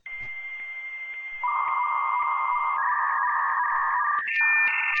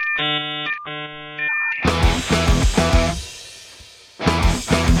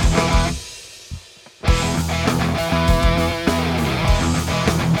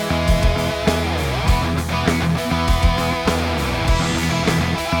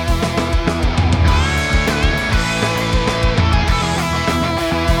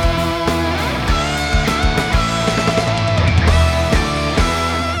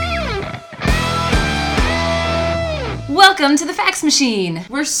Welcome to the Fax Machine!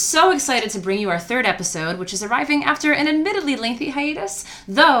 We're so excited to bring you our third episode, which is arriving after an admittedly lengthy hiatus,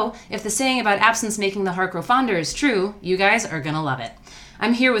 though if the saying about absence making the heart grow fonder is true, you guys are gonna love it.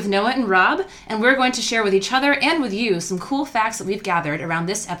 I'm here with Noah and Rob, and we're going to share with each other and with you some cool facts that we've gathered around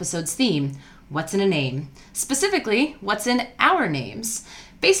this episode's theme, what's in a name? Specifically, what's in our names?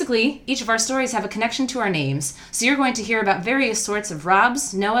 Basically, each of our stories have a connection to our names, so you're going to hear about various sorts of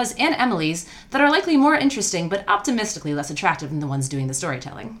Rob's, Noah's, and Emily's that are likely more interesting but optimistically less attractive than the ones doing the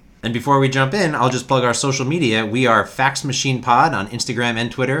storytelling. And before we jump in, I'll just plug our social media. We are Fax Machine Pod on Instagram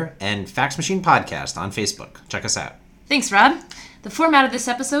and Twitter, and Fax Machine Podcast on Facebook. Check us out. Thanks, Rob. The format of this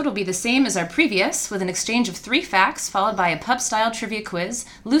episode will be the same as our previous, with an exchange of 3 facts followed by a pub-style trivia quiz,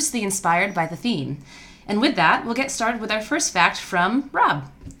 loosely inspired by the theme. And with that, we'll get started with our first fact from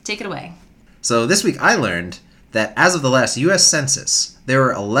Rob. Take it away. So this week I learned that as of the last U.S. Census, there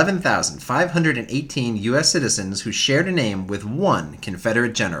were 11,518 U.S. citizens who shared a name with one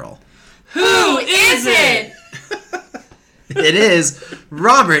Confederate general. Who is it? It is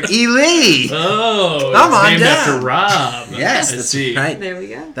Robert E. Lee. Oh, come on named down. after Rob. Yes, I that's see. right. There we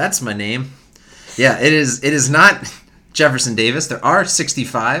go. That's my name. Yeah, it is not Jefferson Davis. There are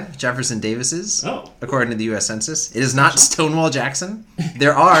 65 Jefferson Davises, according to the U.S. Census. It is not Stonewall Jackson.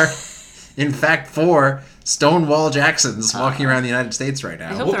 There are, in fact, 4 Stonewall Jacksons walking around the United States right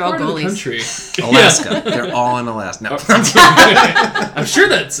now. I hope they're all Part of the goalies. country? Alaska. They're all in Alaska. No. I'm sure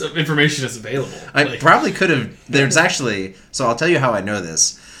that information is available. I probably could have. There's actually, so I'll tell you how I know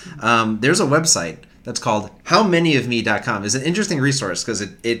this. There's a website that's called howmanyofme.com. It's an interesting resource because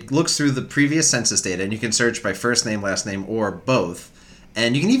it looks through the previous census data, and you can search by first name, last name, or both.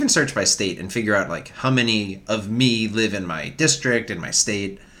 And you can even search by state and figure out like how many of me live in my district, in my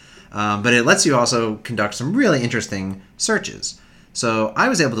state. But it lets you also conduct some really interesting searches. So I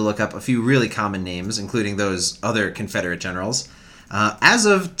was able to look up a few really common names, including those other Confederate generals. As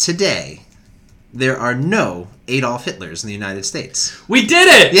of today, there are no Adolf Hitlers in the United States. We did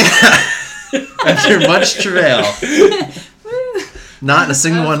it! Yeah. After much travail. Not a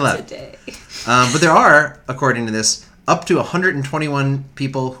single one left. But there are, according to this, up to 121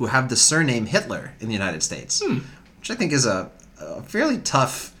 people who have the surname Hitler in the United States. Which I think is a fairly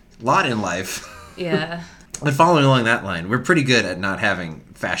tough lot in life. Yeah. But following along that line, we're pretty good at not having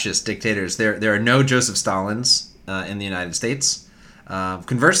fascist dictators. There are no Joseph Stalins in the United States.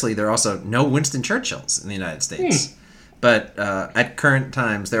 Conversely, there are also no Winston Churchills in the United States. But at current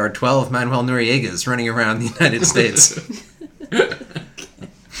times, there are 12 Manuel Noriegas running around the United States.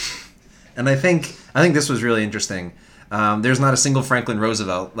 And I think this was really interesting. There's not a single Franklin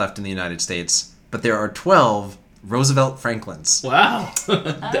Roosevelt left in the United States, but there are 12 Roosevelt Franklins. Wow.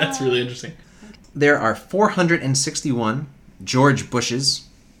 That's really interesting. There are 461 George Bushes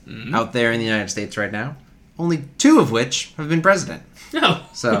out there in the United States right now, only 2 of which have been president. No.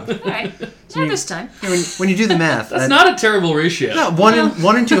 So, All right. Yeah, this time. when you do the math... That's not a terrible ratio. No,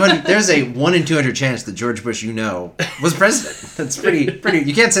 1 in 200... There's a 1 in 200 chance that George Bush, was president. That's pretty...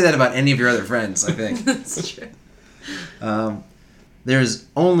 You can't say that about any of your other friends, I think. That's true. There's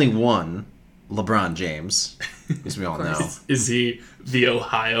only one LeBron James, as we all know. Is he the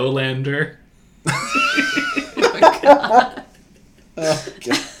Ohio lander? Oh, God. Oh,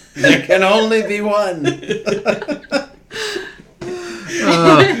 God. There can only be one.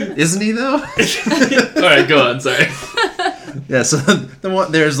 Isn't he, though? All right, go on, sorry. Yeah, so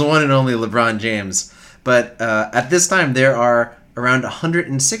there's the one and only LeBron James. But at this time, there are around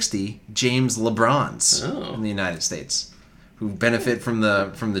 160 James LeBrons in the United States who benefit from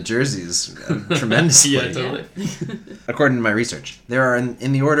the jerseys tremendously. Yeah, totally. According to my research, there are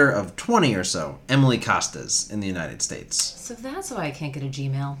in the order of 20 or so Emily Costas in the United States. So that's why I can't get a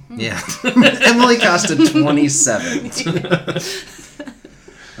Gmail. Yeah. Emily Costa 27.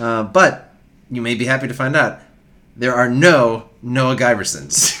 But you may be happy to find out there are no Noah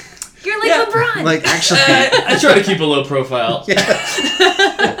Gibersons. You're like LeBron. Like, actually... I try to keep a low profile. Yeah.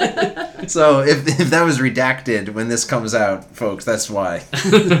 So if that was redacted when this comes out, folks, that's why.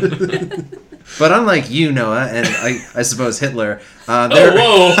 But unlike you, Noah, and I suppose Hitler, there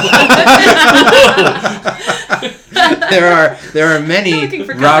are many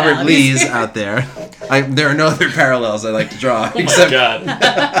Robert Lees out there. There are no other parallels I like to draw. Oh my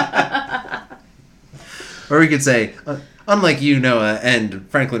god. Or we could say, unlike you, Noah, and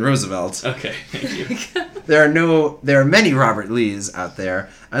Franklin Roosevelt, Okay, thank you. there are many Robert Lees out there,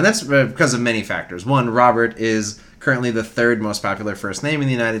 and that's because of many factors. One, Robert is currently the third most popular first name in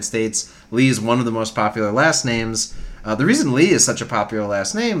the United States. Lee is one of the most popular last names. The reason Lee is such a popular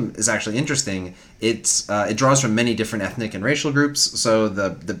last name is actually interesting. It draws from many different ethnic and racial groups. So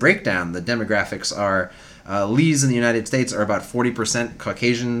the breakdown, the demographics are Lees in the United States are about 40%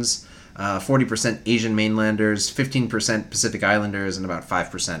 Caucasians, 40% Asian mainlanders, 15% Pacific Islanders, and about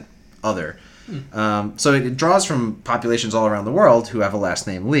 5% other. So it draws from populations all around the world who have a last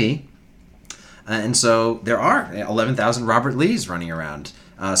name Lee. And so there are 11,000 Robert Lees running around.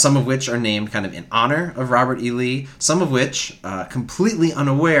 Some of which are named kind of in honor of Robert E. Lee, some of which completely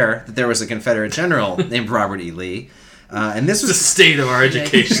unaware that there was a Confederate general named Robert E. Lee. And this The was state of our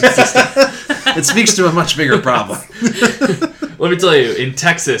education system. it speaks to a much bigger problem. Let me tell you, in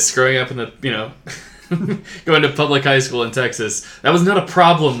Texas, growing up in the, going to public high school in Texas, that was not a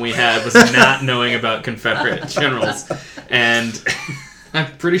problem we had, was not knowing about Confederate generals. And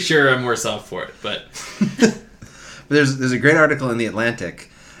I'm pretty sure I'm worse off for it, but... There's a great article in The Atlantic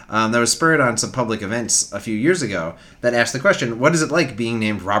that was spurred on some public events a few years ago that asked the question, what is it like being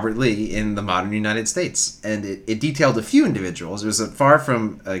named Robert Lee in the modern United States? And it detailed a few individuals. It was a far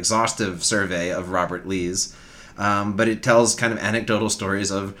from exhaustive survey of Robert Lees, but it tells kind of anecdotal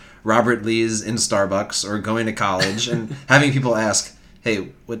stories of Robert Lees in Starbucks or going to college and having people ask, hey,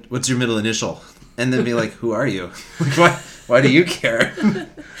 what's your middle initial? And then be like, who are you? Why do you care?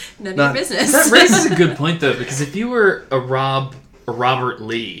 None of your business. That raises a good point, though, because if you were a Robert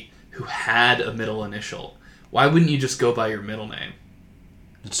Lee who had a middle initial, why wouldn't you just go by your middle name?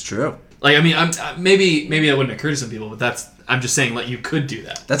 It's true. Like, I mean, maybe that wouldn't occur to some people, but I'm just saying, like, you could do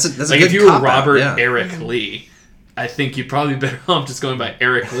that. That's a like good if you were cop-out, Robert yeah. Eric Lee, I think you'd probably be better off just going by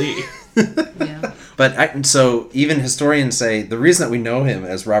Eric Lee. Yeah. But so even historians say the reason that we know him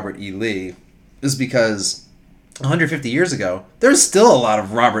as Robert E. Lee is because 150 years ago, there's still a lot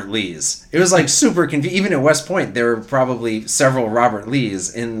of Robert Lees. It was like super confusing. Even at West Point, there were probably several Robert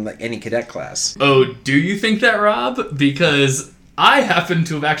Lees in like any cadet class. Oh, do you think that, Rob? Because I happen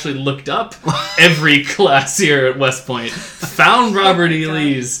to have actually looked up every class here at West Point, found Robert E.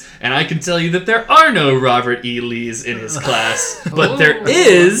 Lees, and I can tell you that there are no Robert E. Lees in his class, but there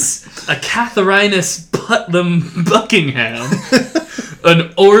is a Catherinus Putnam Buckingham,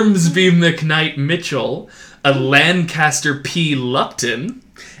 an Ormsby McKnight Mitchell, a Lancaster P. Lupton,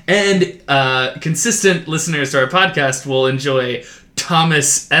 and consistent listeners to our podcast will enjoy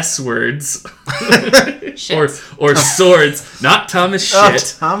Thomas S. Words. or Swords. Not Thomas Shit. Oh,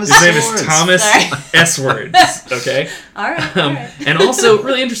 Thomas His name Swords. is Thomas Sorry. S. Words. Okay? All right. And also,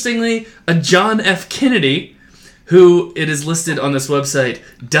 really interestingly, a John F. Kennedy, who it is listed on this website,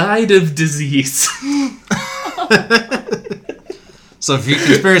 died of disease. So if you're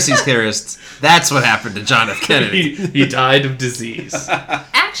conspiracy theorists, that's what happened to John F. Kennedy. He died of disease.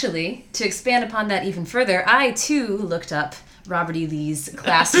 Actually, to expand upon that even further, I too looked up Robert E. Lee's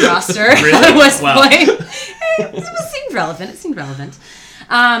class roster Really? at West Wow. Point. It seemed relevant.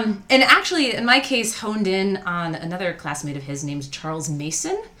 And actually, in my case, honed in on another classmate of his named Charles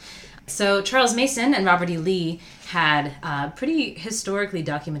Mason. So Charles Mason and Robert E. Lee had a pretty historically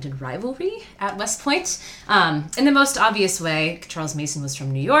documented rivalry at West Point. In the most obvious way, Charles Mason was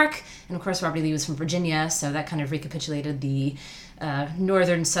from New York, and of course Robert E. Lee was from Virginia, so that kind of recapitulated the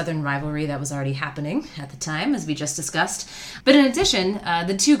northern-southern rivalry that was already happening at the time, as we just discussed. But in addition,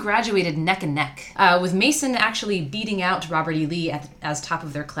 the two graduated neck and neck, with Mason actually beating out Robert E. Lee as top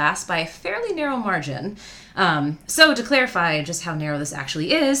of their class by a fairly narrow margin. So to clarify just how narrow this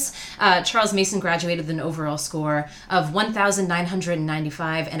actually is, Charles Mason graduated with an overall score of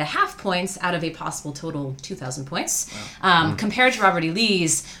 1,995.5 points out of a possible total 2,000 points, compared to Robert E.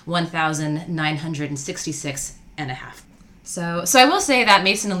 Lee's 1,966.5. So I will say that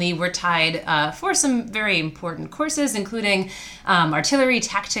Mason and Lee were tied for some very important courses, including artillery,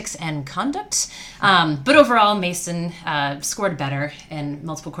 tactics, and conduct. But overall, Mason scored better in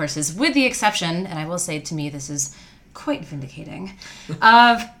multiple courses, with the exception, and I will say to me this is quite vindicating,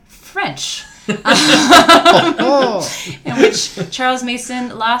 of French, in which Charles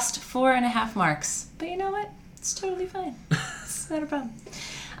Mason lost 4.5 marks. But you know what? It's totally fine. It's not a problem.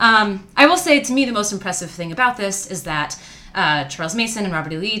 I will say, to me, the most impressive thing about this is that Charles Mason and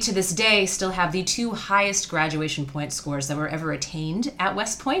Robert E. Lee, to this day, still have the 2 highest graduation point scores that were ever attained at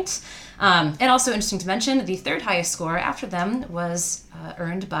West Point. And also interesting to mention, the 3rd highest score after them was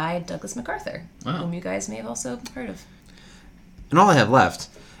earned by Douglas MacArthur, whom you guys may have also heard of. And all I have left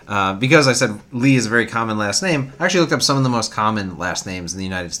because I said Lee is a very common last name, I actually looked up some of the most common last names in the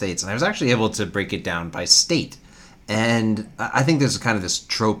United States, and I was actually able to break it down by state. And I think there's kind of this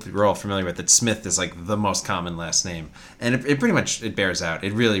trope we're all familiar with, that Smith is like the most common last name. And it pretty much, it bears out.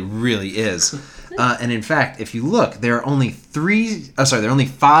 It really, really is. And in fact, if you look, there are only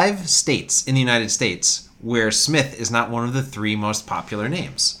 5 states in the United States where Smith is not one of the 3 most popular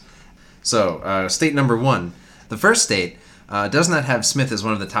names. So, state number 1. The first state does not have Smith as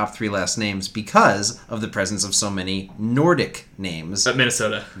one of the top 3 last names because of the presence of so many Nordic names.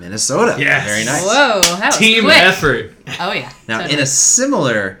 Minnesota. Minnesota. Yes. Very nice. Whoa, that was Team quick. effort. Oh yeah. Now, totally. in a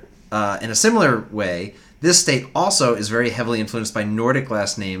similar way, this state also is very heavily influenced by Nordic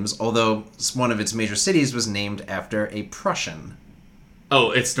last names, although one of its major cities was named after a Prussian.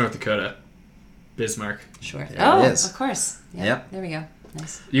 Oh, it's North Dakota. Bismarck. Sure. There it is. Of course. Yep. There we go.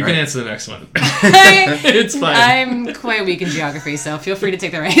 Nice. You All can right. answer the next one. it's fine. I'm quite weak in geography, so feel free to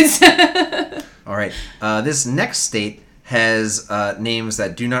take the reins. All right. This next state has names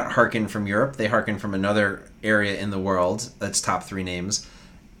that do not hearken from Europe. They hearken from another area in the world. That's top 3 names.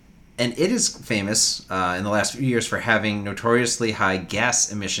 And it is famous in the last few years for having notoriously high gas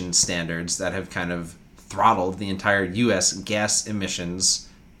emission standards that have kind of throttled the entire U.S. gas emissions,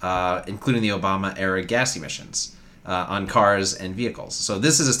 including the Obama-era gas emissions on cars and vehicles. So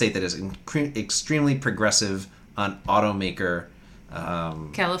this is a state that is extremely progressive on automaker.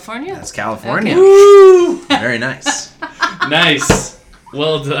 California? That's California. Okay. Woo! Very nice. Nice.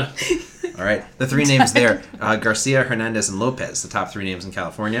 Well done. All right. The 3 names there, Garcia, Hernandez, and Lopez, the top 3 names in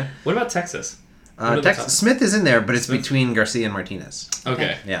California. What about Texas? What are the top- Texas, Smith is in there, but it's Smith? between Garcia and Martinez.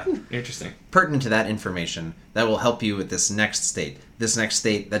 Okay. Yeah. Interesting. Pertinent to that information that will help you with this next state. This next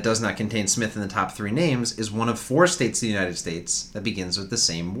state that does not contain Smith in the top 3 names is one of 4 states in the United States that begins with the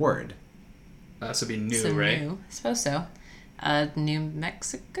same word. This would be new, So right? new. I suppose so. New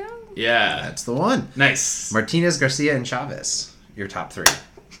Mexico? Yeah. That's the one. Nice. Martinez, Garcia, and Chavez, your top 3.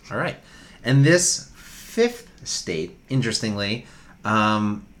 All right. And this 5th state, interestingly,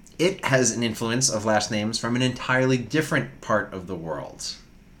 it has an influence of last names from an entirely different part of the world.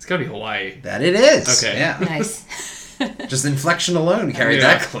 It's gotta be Hawaii. That it is. Okay. Yeah. Nice. Just inflection alone carried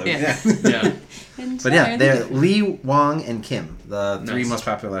Yeah. that clue. Yeah. Yeah. But yeah, they're Lee, Wong, and Kim, the 3 Nice. most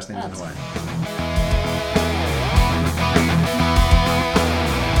popular last names in Oh, Hawaii.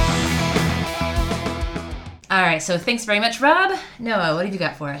 All right, so thanks very much, Rob. Noah, what have you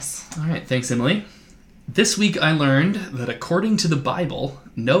got for us? All right. Thanks, Emily. This week I learned that according to the Bible,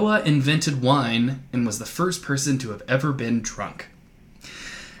 Noah invented wine and was the first person to have ever been drunk.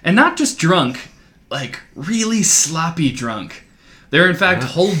 And not just drunk, like really sloppy drunk. There are in fact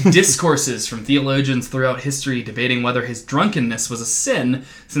whole discourses from theologians throughout history debating whether his drunkenness was a sin,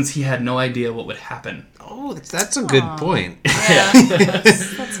 since he had no idea what would happen. Oh, that's a good point. Yeah, that's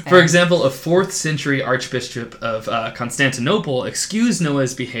fair. For example, a 4th century archbishop of Constantinople excused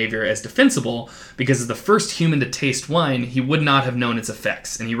Noah's behavior as defensible because as the first human to taste wine, he would not have known its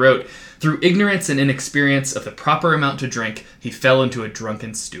effects. And he wrote, "Through ignorance and inexperience of the proper amount to drink, he fell into a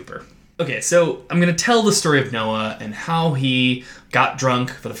drunken stupor." Okay, so I'm going to tell the story of Noah and how he got drunk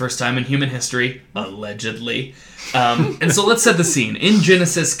for the first time in human history, allegedly. And so let's set the scene. In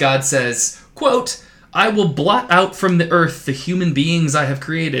Genesis, God says, quote, "I will blot out from the earth the human beings I have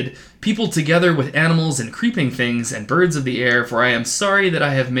created, people together with animals and creeping things and birds of the air, for I am sorry that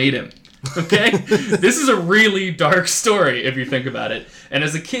I have made him." Okay? This is a really dark story if you think about it. And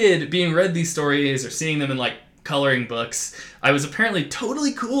as a kid, being read these stories or seeing them in like coloring books, I was apparently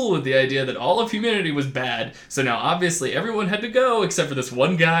totally cool with the idea that all of humanity was bad. So now obviously everyone had to go except for this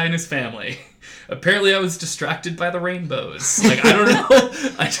one guy and his family. Apparently I was distracted by the rainbows. Like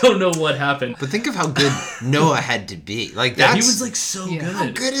I don't know what happened. But think of how good Noah had to be. Like Yeah, that's he was like so Yeah. good. how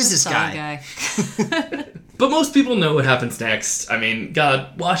good is this Solid guy? But most people know what happens next. I mean,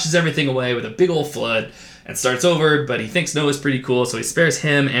 God washes everything away with a big old flood and starts over, but he thinks Noah's pretty cool, so he spares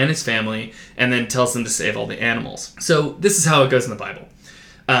him and his family and then tells them to save all the animals. So this is how it goes in the Bible.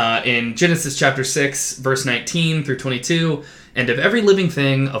 In Genesis chapter 6, verse 19 through 22, "And of every living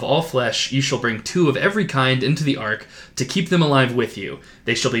thing of all flesh you shall bring 2 of every kind into the ark to keep them alive with you.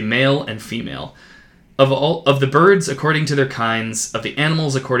 They shall be male and female. Of the birds according to their kinds, of the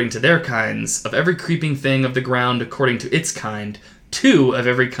animals according to their kinds, of every creeping thing of the ground according to its kind, 2 of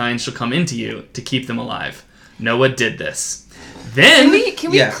every kind shall come into you to keep them alive." Noah did this. Then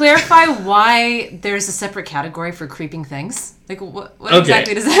Can we Yeah. clarify why there's a separate category for creeping things? Like, what Okay.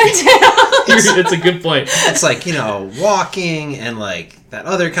 exactly does that entail? it's a good point. It's like, walking and like that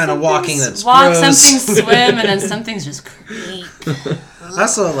other kind of walking that's Walk, gross. something swim, and then something's just creep.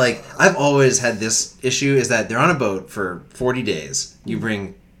 Also, like, I've always had this issue is that they're on a boat for 40 days. You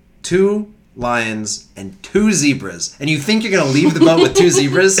bring 2 lions and 2 zebras, and you think you're going to leave the boat with 2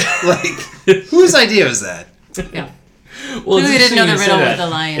 zebras? Like, whose idea was that? Yeah. Well, Who it's didn't know the interesting you say riddle that. with the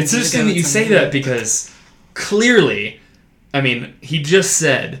lions? It's interesting that you say that because clearly, I mean, he just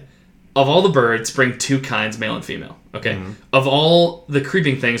said, of all the birds, bring 2 kinds, male and female. Okay? Mm-hmm. Of all the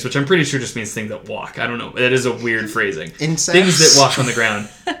creeping things, which I'm pretty sure just means things that walk. I don't know. That is a weird phrasing. Insects? Things that walk on the ground.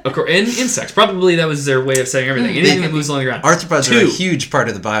 And insects. Probably that was their way of saying everything. Anything that moves along the ground. Arthropods 2. are a huge part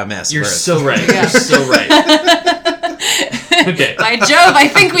of the biomass You're of Earth. so right. You're so right. Okay. By Jove, I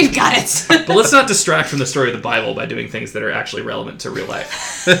think we've got it. But let's not distract from the story of the Bible by doing things that are actually relevant to real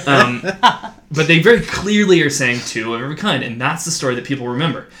life. But they very clearly are saying 2 of every kind, and that's the story that people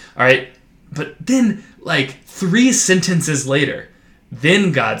remember. All right? But then, like, 3 sentences later,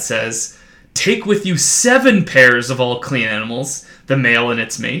 then God says, take with you 7 pairs of all clean animals, the male and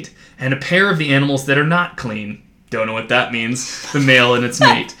its mate, and a pair of the animals that are not clean. Don't know what that means. The male and its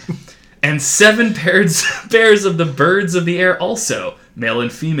mate. And 7 pairs of the birds of the air also, male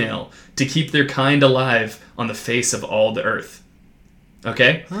and female, to keep their kind alive on the face of all the earth.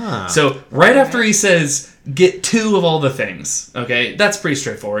 Okay? So, right after he says, get 2 of all the things, okay? That's pretty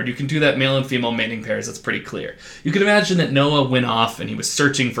straightforward. You can do that male and female mating pairs. That's pretty clear. You can imagine that Noah went off and he was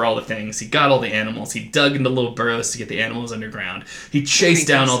searching for all the things. He got all the animals. He dug into little burrows to get the animals underground. He chased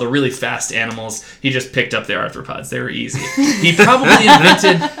down all the really fast animals. He just picked up the arthropods. They were easy. He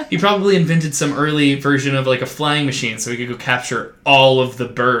probably invented some early version of like a flying machine so he could go capture all of the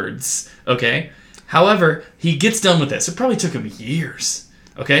birds, okay? However, he gets done with this. It probably took him years,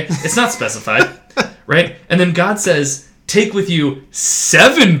 okay? It's not specified, right? And then God says, take with you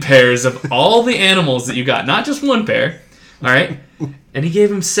 7 pairs of all the animals that you got, not just 1 pair, all right? And he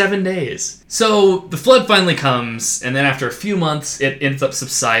gave him 7 days. So the flood finally comes, and then after a few months, it ends up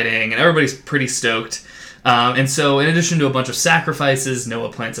subsiding, and everybody's pretty stoked. And so in addition to a bunch of sacrifices,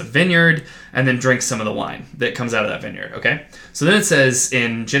 Noah plants a vineyard and then drinks some of the wine that comes out of that vineyard, okay? So then it says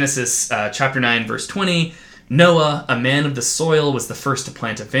in Genesis chapter 9, verse 20, Noah, a man of the soil, was the first to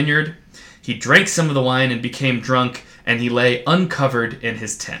plant a vineyard. He drank some of the wine and became drunk, and he lay uncovered in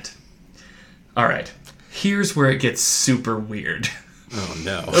his tent. All right, here's where it gets super weird. Oh,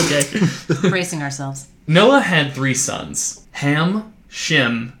 no. Okay. Bracing ourselves. Noah had 3 sons, Ham,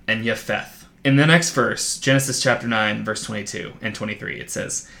 Shem, and Japheth. In the next verse, Genesis chapter 9, verse 22 and 23, it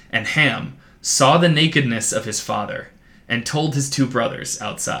says, and Ham saw the nakedness of his father and told his 2 brothers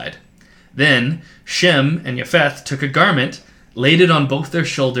outside. Then Shem and Japheth took a garment, laid it on both their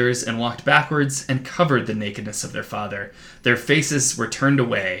shoulders, and walked backwards and covered the nakedness of their father. Their faces were turned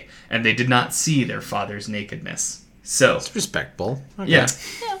away, and they did not see their father's nakedness. So, It's respectable. Okay. yeah.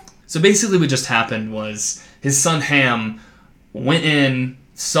 So basically what just happened was his son Ham went in,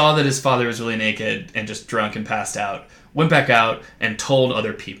 saw that his father was really naked and just drunk and passed out, went back out and told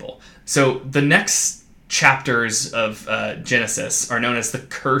other people. So the next chapters of Genesis are known as the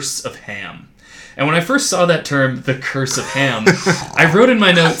Curse of Ham. And when I first saw that term, the Curse of Ham, I wrote in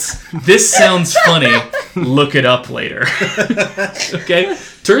my notes, this sounds funny, look it up later. Okay?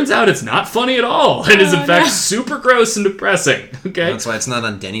 Turns out it's not funny at all. It is in fact super gross and depressing. Okay? That's why it's not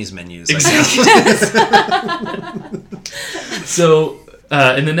on Denny's menus. Exactly. So,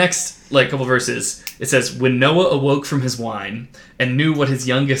 in the next couple verses, it says, when Noah awoke from his wine and knew what his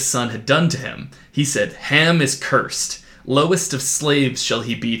youngest son had done to him, he said, Ham is cursed. Lowest of slaves shall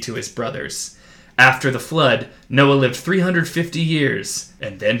he be to his brothers. After the flood, Noah lived 350 years,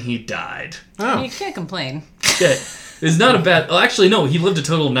 and then he died. Oh. You can't complain. Okay. It's not a bad... Well, actually, no. He lived a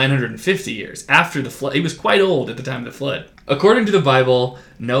total of 950 years after the flood. He was quite old at the time of the flood. According to the Bible,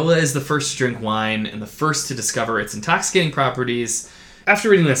 Noah is the first to drink wine and the first to discover its intoxicating properties. After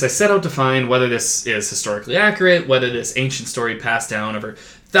reading this, I set out to find whether this is historically accurate, whether this ancient story passed down over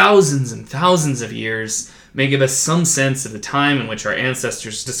thousands and thousands of years may give us some sense of the time in which our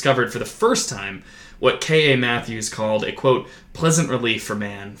ancestors discovered for the first time what K.A. Matthews called a, quote, pleasant relief for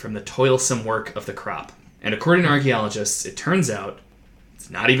man from the toilsome work of the crop. And according to archaeologists, it turns out it's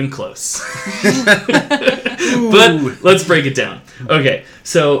not even close. But let's break it down. Okay,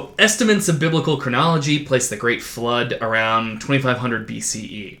 so estimates of biblical chronology place the Great Flood around 2500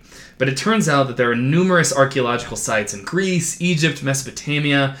 BCE. But it turns out that there are numerous archaeological sites in Greece, Egypt,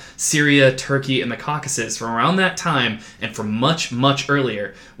 Mesopotamia, Syria, Turkey, and the Caucasus from around that time and from much, much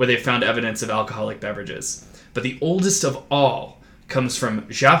earlier where they found evidence of alcoholic beverages. But the oldest of all comes from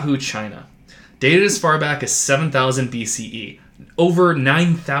Jiahu, China. Dated as far back as 7000 BCE, over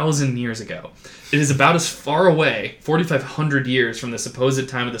 9,000 years ago. It is about as far away, 4,500 years from the supposed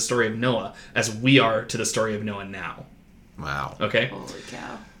time of the story of Noah, as we are to the story of Noah now. Wow. Okay? Holy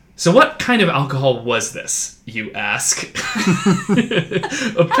cow. So what kind of alcohol was this, you ask?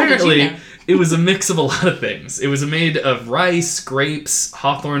 Apparently, it was a mix of a lot of things. It was made of rice, grapes,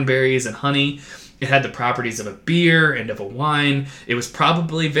 hawthorn berries, and honey. It had the properties of a beer and of a wine. It was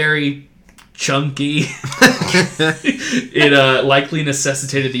probably very chunky. It likely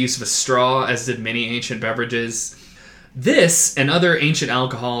necessitated the use of a straw, as did many ancient beverages. This and other ancient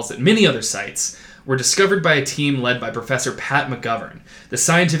alcohols at many other sites were discovered by a team led by Professor Pat McGovern, the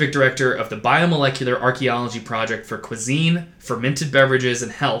scientific director of the Biomolecular Archaeology Project for Cuisine, Fermented Beverages,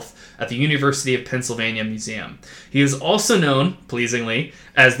 and Health at the University of Pennsylvania Museum. He is also known, pleasingly,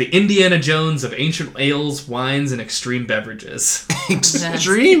 as the Indiana Jones of ancient ales, wines, and extreme beverages.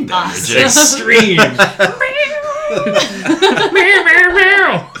 Extreme beverages. Extreme!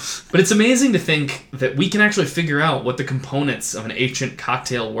 But it's amazing to think that we can actually figure out what the components of an ancient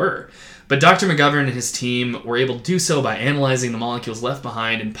cocktail were. But Dr. McGovern and his team were able to do so by analyzing the molecules left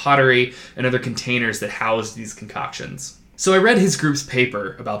behind in pottery and other containers that housed these concoctions. So I read his group's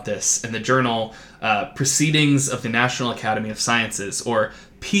paper about this in the journal Proceedings of the National Academy of Sciences, or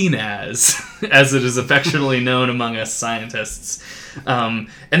PNAS, as it is affectionately known among us scientists. And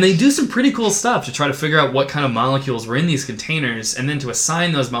they do some pretty cool stuff to try to figure out what kind of molecules were in these containers, and then to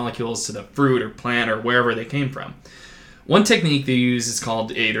assign those molecules to the fruit or plant or wherever they came from. One technique they use is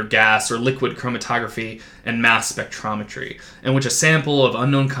called either gas or liquid chromatography and mass spectrometry, in which a sample of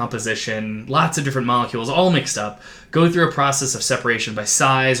unknown composition, lots of different molecules all mixed up, go through a process of separation by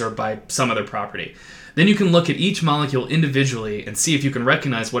size or by some other property. Then you can look at each molecule individually and see if you can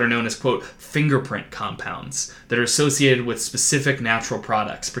recognize what are known as, quote, fingerprint compounds that are associated with specific natural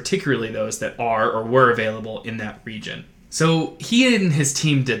products, particularly those that are or were available in that region. So he and his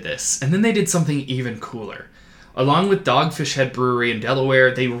team did this, and then they did something even cooler. Along with Dogfish Head Brewery in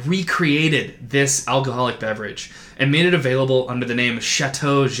Delaware, they recreated this alcoholic beverage and made it available under the name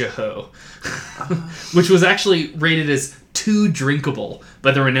Chateau Jehot, which was actually rated as too drinkable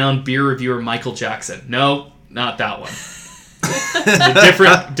by the renowned beer reviewer Michael Jackson. No, not that one.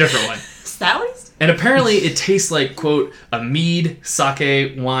 different one. Is that what he's... And apparently it tastes like, quote, a mead,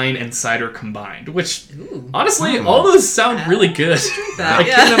 sake, wine, and cider combined. Which, honestly, all those sound really good. I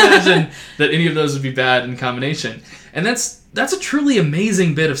can't imagine that any of those would be bad in combination. And that's a truly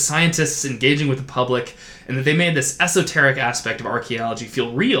amazing bit of scientists engaging with the public, and that they made this esoteric aspect of archaeology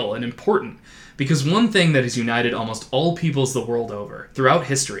feel real and important. Because one thing that has united almost all peoples the world over, throughout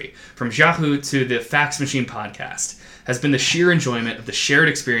history, from Yahoo to the Fax Machine podcast, has been the sheer enjoyment of the shared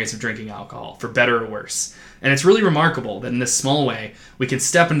experience of drinking alcohol, for better or worse. And it's really remarkable that in this small way, we can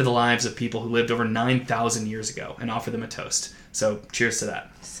step into the lives of people who lived over 9,000 years ago and offer them a toast. So, cheers to that.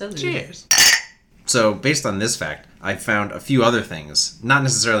 Cheers. So, based on this fact, I found a few other things, not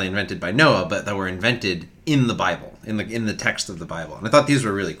necessarily invented by Noah, but that were invented in the Bible, in the text of the Bible. And I thought these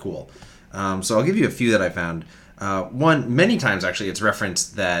were really cool. So I'll give you a few that I found. One, many times actually, it's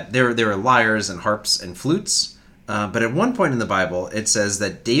referenced that there were lyres and harps and flutes. But at one point in the Bible, it says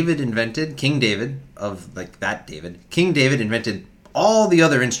that King David invented all the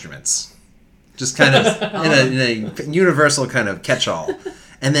other instruments. Just kind of in a universal kind of catch-all.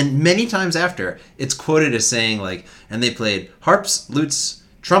 And then many times after, it's quoted as saying, like, and they played harps, lutes,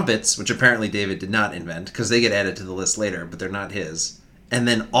 trumpets, which apparently David did not invent, because they get added to the list later, but they're not his. And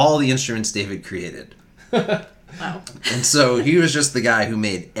then all the instruments David created. Wow. And so he was just the guy who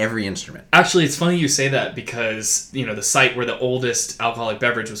made every instrument. Actually, it's funny you say that because, the site where the oldest alcoholic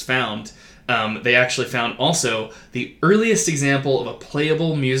beverage was found, they actually found also the earliest example of a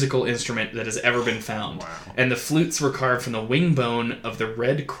playable musical instrument that has ever been found. Wow. And the flutes were carved from the wing bone of the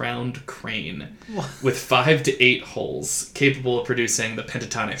red-crowned crane, with 5 to 8 holes, capable of producing the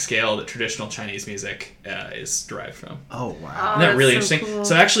pentatonic scale that traditional Chinese music is derived from. Oh, wow. Isn't that really interesting? Cool.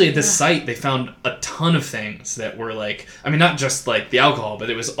 So actually at this site, they found a ton of things that were like, not just like the alcohol, but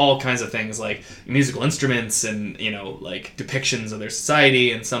it was all kinds of things like musical instruments and, like depictions of their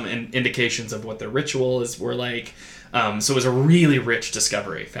society and some indications of what their rituals were like. So it was a really rich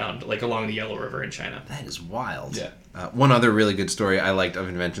discovery found like along the Yellow River in China. That is wild. Yeah. One other really good story I liked of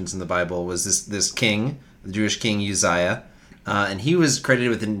inventions in the Bible was this king, the Jewish king Uzziah, and he was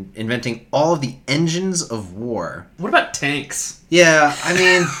credited with inventing all of the engines of war. What about tanks? Yeah,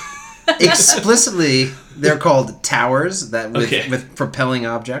 explicitly they're called towers with propelling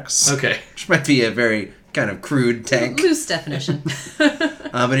objects. Okay. Which might be a very kind of crude tank. Loose definition.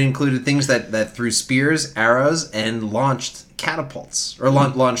 But it included things that threw spears, arrows, and launched catapults, or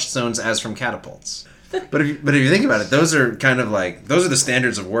launched stones as from catapults. But if you think about it, those are the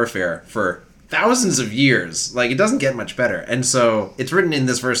standards of warfare for thousands of years. Like, it doesn't get much better. And so it's written in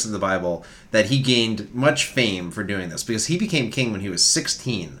this verse of the Bible that he gained much fame for doing this, because he became king when he was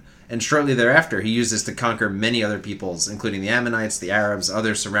 16. And shortly thereafter, he used this to conquer many other peoples, including the Ammonites, the Arabs,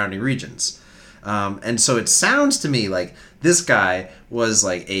 other surrounding regions. And so it sounds to me like this guy was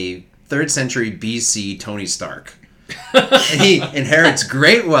like a 3rd century BC Tony Stark. And he inherits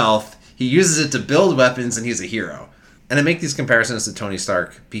great wealth, he uses it to build weapons, and he's a hero. And I make these comparisons to Tony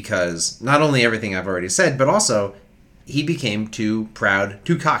Stark because not only everything I've already said, but also he became too proud,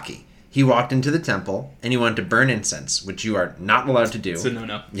 too cocky. He walked into the temple and he wanted to burn incense, which you are not allowed to do. It's a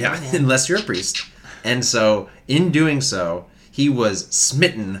no-no. Yeah, unless you're a priest. And so, in doing so, he was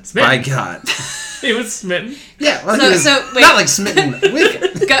smitten. By God. He was smitten? Yeah, well, So- he was so, wait. not like smitten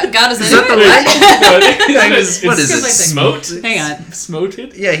with. God is Is that the into it. Latin? What is it? Smote? Hang on.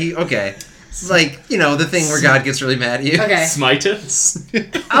 Smoted? Yeah, okay. It's like, the thing where God gets really mad at you. Okay.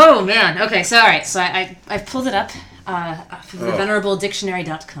 Smiteth? Oh, man. Okay, so all right. So I've pulled it up off of the Oh.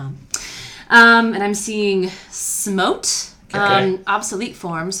 venerabledictionary.com. And I'm seeing smote. Okay. Obsolete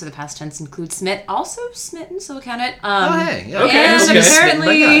forms, so the past tense includes smit. Also smitten, so we'll count it. Oh, hey. Yeah, Okay, And okay.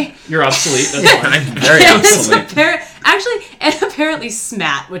 apparently... You're obsolete. That's fine. I'm very obsolete. and apparently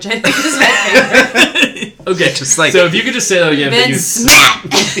smat, which I think is my favorite. Okay, Just like- so if you could just say that again, but Then you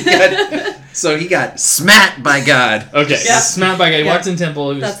smat! So he got smat by God. Okay, Yeah. smacked by a guy. He Yeah. walked in the temple.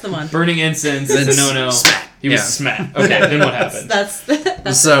 He was That's the one. burning incense. Then It's a no-no. smack. He was Yeah. smacked. Okay, then what happened?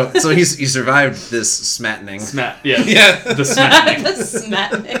 That's So he survived this smattening. Smat. Yeah. Yeah. The smatting. the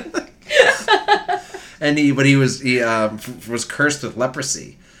smatting. And he was cursed with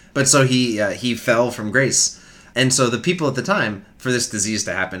leprosy, but so he fell from grace, and so the people at the time for this disease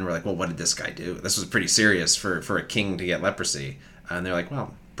to happen were like, well, what did this guy do? This was pretty serious for a king to get leprosy, and they're like,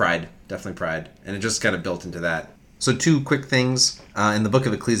 well, pride, definitely pride, and it just kind of built into that. So 2 quick things in the book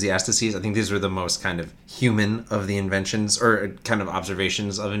of Ecclesiastes. I think these were the most kind of human of the inventions or kind of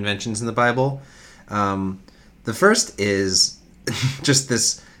observations of inventions in the Bible. The first is just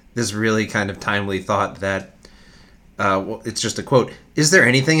this really kind of timely thought that, it's just a quote, "Is there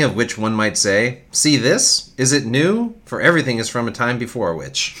anything of which one might say, 'See this? Is it new? For everything is from a time before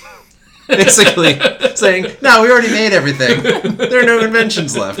which.'" Basically saying, no, we already made everything. There are no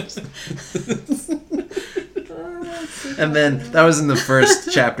inventions left. And then that was in the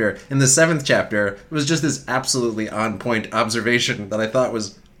 1st chapter. In the 7th chapter, it was just this absolutely on-point observation that I thought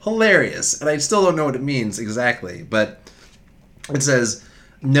was hilarious. And I still don't know what it means exactly, but it says,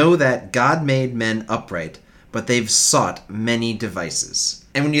 "Know that God made men upright, but they've sought many devices."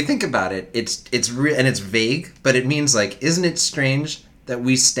 And when you think about it, it's vague, but it means like, isn't it strange that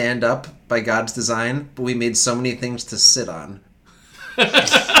we stand up by God's design, but we made so many things to sit on?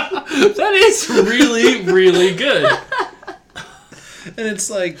 That is really, really good. And it's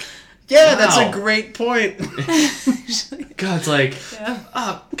like, yeah, that's a Wow. great point. God's like, Yeah.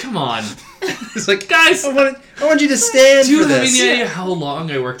 oh, come on. It's like, Guys, I want you to stand do you for have this. any idea how long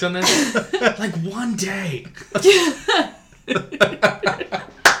I worked on this? Like 1 day.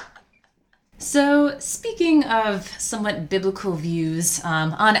 So, speaking of somewhat biblical views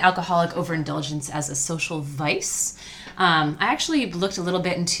on alcoholic overindulgence as a social vice, I actually looked a little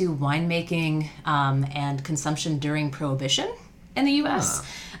bit into winemaking and consumption during Prohibition in the U.S.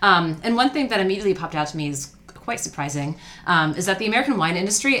 And one thing that immediately popped out to me is quite surprising, is that the American wine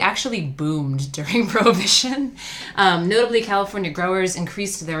industry actually boomed during Prohibition. Notably, California growers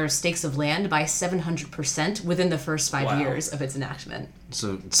increased their stakes of land by 700% within the first 5 Wow. years of its enactment.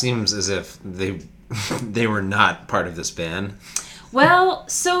 So it seems as if they were not part of this ban. Well,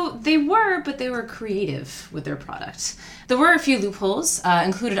 so they were, but they were creative with their product. There were a few loopholes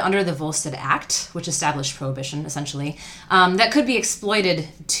included under the Volstead Act, which established prohibition, essentially, that could be exploited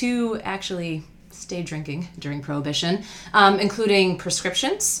to actually stay drinking during Prohibition, including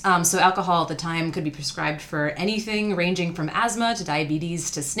prescriptions. So alcohol at the time could be prescribed for anything ranging from asthma to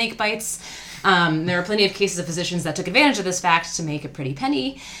diabetes to snake bites. There are plenty of cases of physicians that took advantage of this fact to make a pretty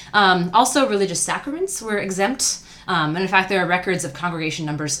penny. Also, religious sacraments were exempt. And in fact, there are records of congregation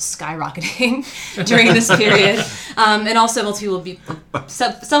numbers skyrocketing during this period. And also, multiple people will be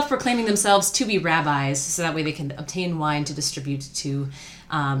self-proclaiming themselves to be rabbis, so that way they can obtain wine to distribute to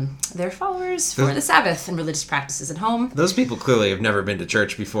their followers for the Sabbath and religious practices at home. Those people clearly have never been to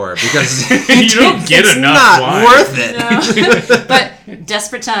church before because You don't get it's enough not wine. worth it. But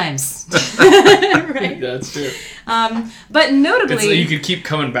desperate times. Right. That's true. But notably... It's like you could keep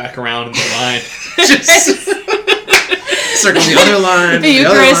coming back around in the line. Just circle the other line. the the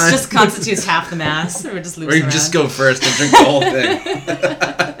other Eucharist line. just constitutes half the Mass. Or just loops Or you around. just go first and drink the whole thing.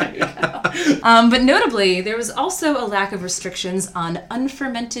 But notably, there was also a lack of restrictions on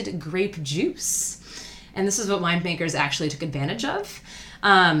unfermented grape juice. And this is what winemakers actually took advantage of.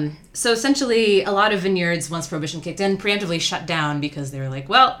 So essentially, a lot of vineyards, once Prohibition kicked in, preemptively shut down because they were like,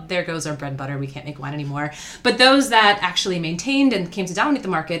 well, there goes our bread and butter. We can't make wine anymore. But those that actually maintained and came to dominate the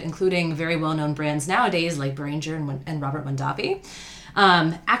market, including very well-known brands nowadays like Beranger and Robert Mondavi,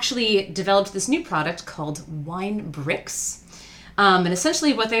 actually developed this new product called wine bricks. And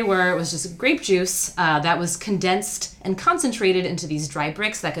essentially what they were was just grape juice that was condensed and concentrated into these dry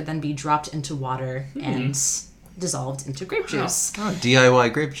bricks that could then be dropped into water and dissolved into grape juice. Oh,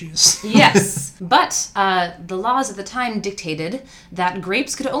 DIY grape juice. Yes. But the laws at the time dictated that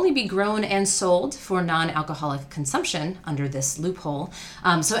grapes could only be grown and sold for non-alcoholic consumption under this loophole.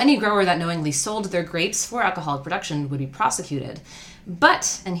 So any grower that knowingly sold their grapes for alcoholic production would be prosecuted.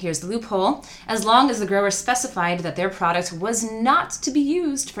 But, and here's the loophole, as long as the grower specified that their product was not to be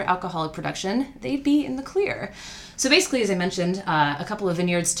used for alcoholic production, they'd be in the clear. So basically, as I mentioned, a couple of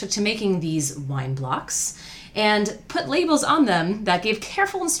vineyards took to making these wine blocks and put labels on them that gave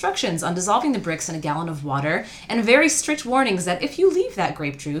careful instructions on dissolving the bricks in a gallon of water and very strict warnings that if you leave that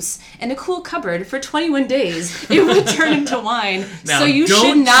grape juice in a cool cupboard for 21 days, it would turn into wine. Now, so you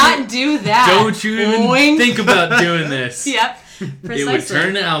should not do that. Don't you even think about doing this. Yep. Precisely. It would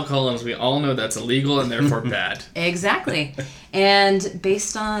turn to alcohol, and as we all know, that's illegal and therefore bad. Exactly. And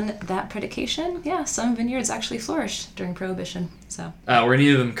based on that predication, yeah, some vineyards actually flourished during Prohibition. So, were any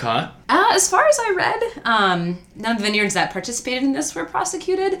of them caught? as far as I read, none of the vineyards that participated in this were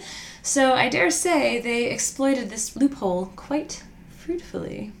prosecuted. So I dare say they exploited this loophole quite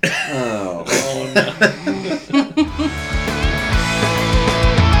fruitfully. Oh no.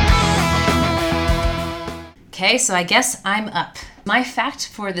 Okay, so I guess I'm up. My fact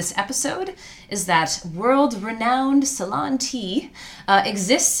for this episode is that world-renowned Ceylon tea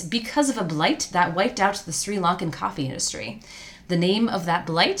exists because of a blight that wiped out the Sri Lankan coffee industry. The name of that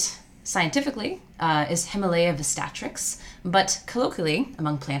blight, scientifically, is Himalaya vistatrix, but colloquially,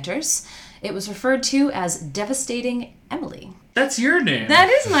 among planters, it was referred to as Devastating Emily. That's your name. That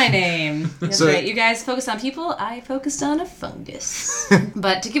is my name. That's So- right. You guys focused on people, I focused on a fungus.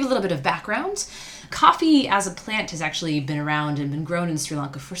 But to give a little bit of background, coffee as a plant has actually been around and been grown in Sri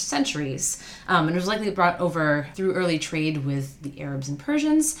Lanka for centuries, and it was likely brought over through early trade with the Arabs and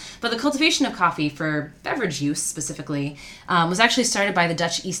Persians. But the cultivation of coffee for beverage use specifically was actually started by the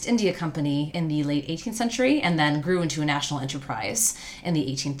Dutch East India Company in the late 18th century and then grew into a national enterprise in the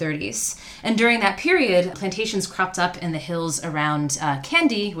 1830s. And during that period, plantations cropped up in the hills around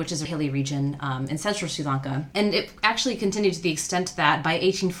Kandy, which is a hilly region in central Sri Lanka. And it actually continued to the extent that by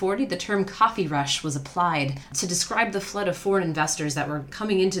 1840, the term coffee rush was applied to describe the flood of foreign investors that were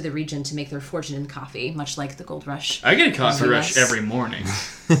coming into the region to make their fortune in coffee, much like the gold rush. I get a coffee in the rush US. every morning.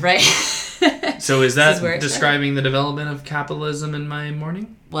 Right? So is This is where that it describing the development of capitalism in my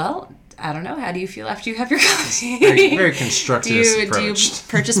morning? Well, I don't know. How do you feel after you have your coffee? Very, very constructive do you approach.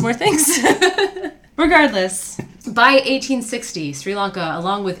 purchase more things? Regardless, by 1860, Sri Lanka,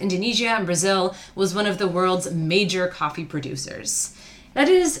 along with Indonesia and Brazil, was one of the world's major coffee producers. That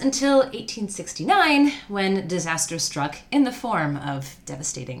is until 1869, when disaster struck in the form of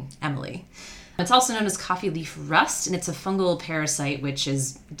Devastating Emily. It's also known as coffee leaf rust, and it's a fungal parasite, which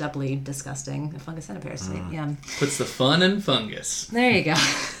is doubly disgusting. A fungus and a parasite, yeah. Puts the fun in fungus. There you go.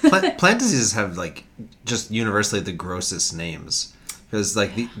 Plant diseases have like just universally the grossest names. Because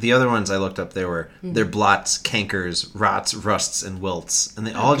like the other ones I looked up, they're blots, cankers, rots, rusts, and wilts, and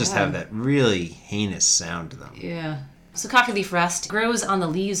they all just have that really heinous sound to them. Yeah. So coffee leaf rust grows on the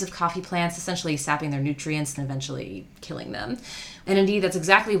leaves of coffee plants, essentially sapping their nutrients and eventually killing them. And indeed, that's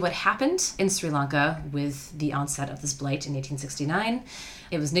exactly what happened in Sri Lanka with the onset of this blight in 1869.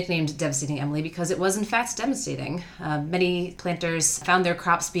 It was nicknamed Devastating Emily because it was in fact devastating. Many planters found their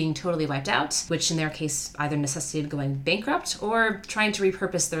crops being totally wiped out, which in their case either necessitated going bankrupt or trying to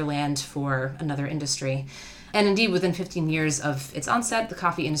repurpose their land for another industry. And indeed, within 15 years of its onset, the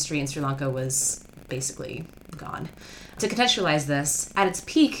coffee industry in Sri Lanka was basically gone. To contextualize this, at its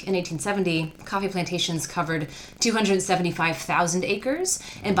peak in 1870, coffee plantations covered 275,000 acres,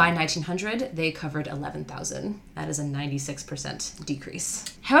 and by 1900, they covered 11,000. That is a 96% decrease.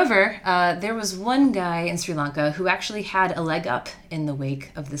 However, there was one guy in Sri Lanka who actually had a leg up in the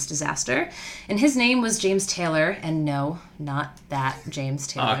wake of this disaster, and his name was James Taylor, and no, not that James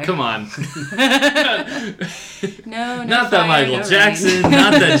Taylor. Oh, come on. No, Not that fire, Michael no Jackson, rain.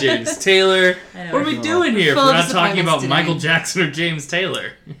 not that James Taylor. know. What are we doing here if Full we're of not talking about disappointments Michael today. Jackson or James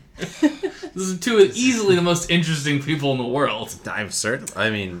Taylor? These are two of easily the most interesting people in the world. I'm certain. I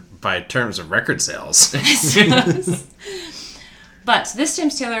mean, by terms of record sales. But this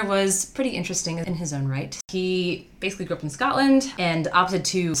James Taylor was pretty interesting in his own right. He basically grew up in Scotland and opted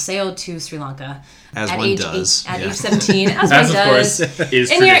to sail to Sri Lanka. As at one age does. At Yeah. age 17, as As one of does. course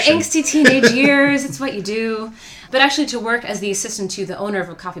is In tradition. your angsty teenage years, it's what you do. But actually to work as the assistant to the owner of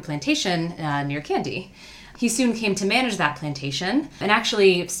a coffee plantation near Kandy. He soon came to manage that plantation and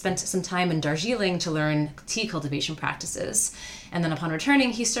actually spent some time in Darjeeling to learn tea cultivation practices. And then upon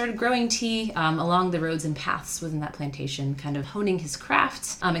returning, he started growing tea along the roads and paths within that plantation, kind of honing his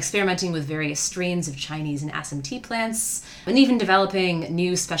craft, experimenting with various strains of Chinese and Assam tea plants, and even developing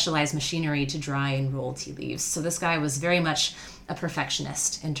new specialized machinery to dry and roll tea leaves. So this guy was very much a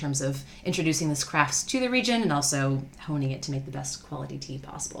perfectionist in terms of introducing this craft to the region and also honing it to make the best quality tea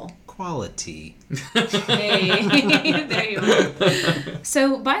possible. Quality. Hey, there you are.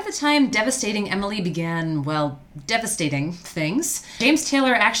 So by the time Devastating Emily began, well, devastating things, James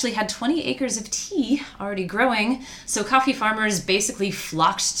Taylor actually had 20 acres of tea already growing, so coffee farmers basically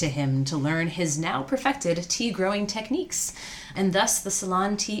flocked to him to learn his now perfected tea growing techniques. And thus the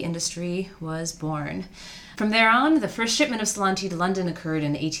Ceylon tea industry was born. From there on, the first shipment of Ceylon tea to London occurred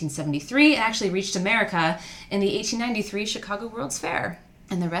in 1873 and actually reached America in the 1893 Chicago World's Fair.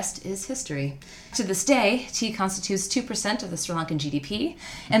 And the rest is history. To this day, tea constitutes 2% of the Sri Lankan GDP,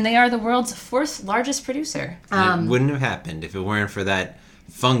 and they are the world's fourth largest producer. It wouldn't have happened if it weren't for that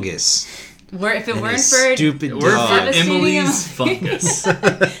fungus. If it and weren't his for stupid We're dog. for Devastating Emily's Emily. fungus.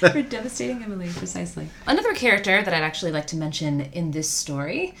 For Devastating Emily, precisely. Another character that I'd actually like to mention in this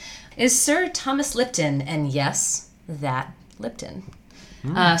story is Sir Thomas Lipton, and yes, that Lipton.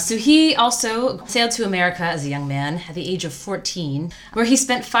 So he also sailed to America as a young man at the age of 14, where he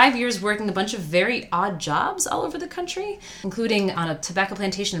spent 5 years working a bunch of very odd jobs all over the country, including on a tobacco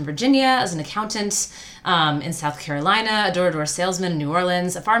plantation in Virginia, as an accountant in South Carolina, a door-to-door salesman in New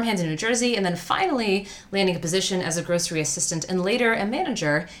Orleans, a farmhand in New Jersey, and then finally landing a position as a grocery assistant and later a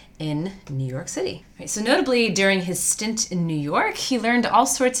manager in New York City. Right, so notably, during his stint in New York, he learned all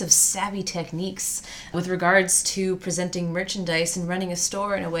sorts of savvy techniques with regards to presenting merchandise and running a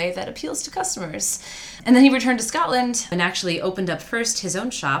store in a way that appeals to customers. And then he returned to Scotland and actually opened up first his own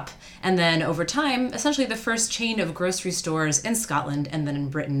shop, and then over time, essentially the first chain of grocery stores in Scotland and then in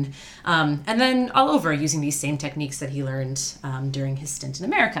Britain, and then all over using these same techniques that he learned during his stint in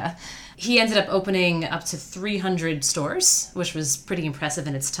America. He ended up opening up to 300 stores, which was pretty impressive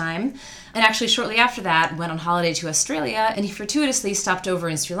in its time. And actually, shortly after that, went on holiday to Australia, and he fortuitously stopped over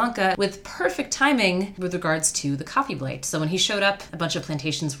in Sri Lanka with perfect timing with regards to the coffee blight. So when he showed up, a bunch of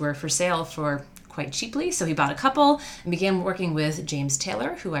plantations were for sale for quite cheaply, so he bought a couple and began working with James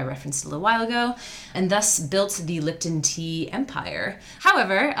Taylor, who I referenced a little while ago, and thus built the Lipton tea empire.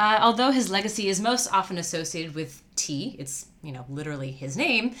 However, although his legacy is most often associated with tea, it's, literally his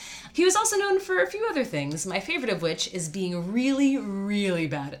name, he was also known for a few other things, my favorite of which is being really, really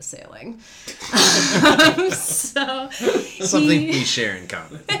bad at sailing. Something we share in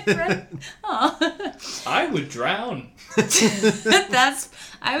common. I would drown.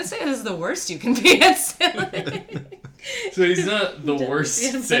 I would say this is the worst you can be at sailing. So he's not the worst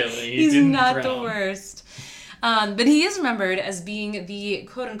sailing. He's not the worst. But he is remembered as being the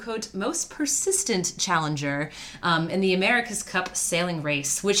quote-unquote most persistent challenger in the America's Cup sailing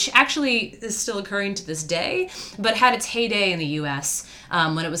race, which actually is still occurring to this day, but had its heyday in the U.S.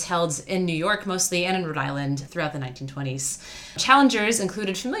 When it was held in New York mostly and in Rhode Island throughout the 1920s. Challengers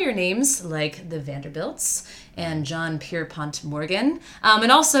included familiar names like the Vanderbilts and John Pierpont Morgan,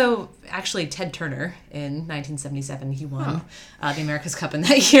 and also actually Ted Turner in 1977. He won the America's Cup in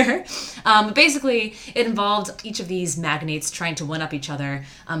that year. But basically, it involved each of these magnates trying to one-up each other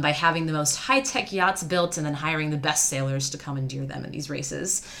by having the most high-tech yachts built and then hiring the best sailors to commandeer them in these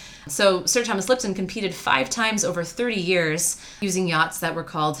races. So Sir Thomas Lipton competed 5 times over 30 years using yachts that were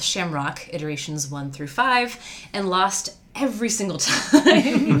called Shamrock iterations 1 through 5 and lost every single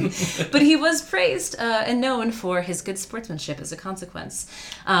time. But he was praised and known for his good sportsmanship as a consequence.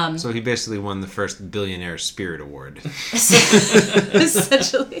 So he basically won the first Billionaire Spirit Award.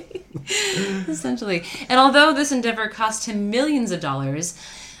 Essentially. And although this endeavor cost him millions of dollars,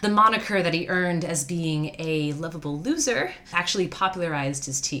 the moniker that he earned as being a lovable loser actually popularized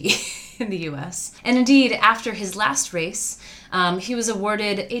his tea in the U.S. And indeed, after his last race, he was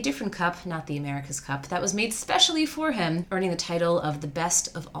awarded a different cup, not the America's Cup, that was made specially for him, earning the title of the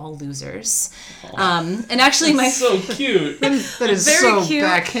best of all losers. And actually, So cute. That is Very so cute,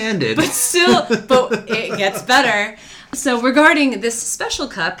 backhanded. but it gets better. So regarding this special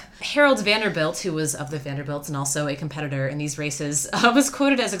cup, Harold Vanderbilt, who was of the Vanderbilts and also a competitor in these races, was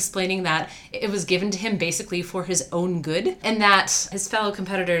quoted as explaining that it was given to him basically for his own good, and that his fellow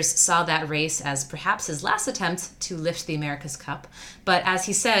competitors saw that race as perhaps his last attempt to lift the America's Cup. But as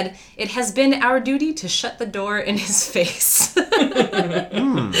he said, it has been our duty to shut the door in his face.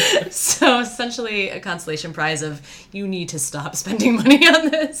 So essentially a consolation prize of, you need to stop spending money on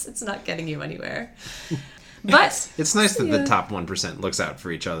this. It's not getting you anywhere. But it's nice that the top 1% looks out for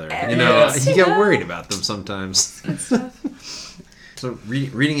each other. You Yes. get worried about them sometimes. So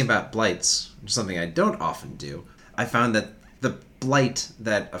reading about blights, which is something I don't often do, I found that the blight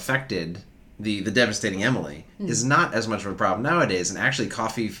that affected the devastating Emily is not as much of a problem nowadays, and actually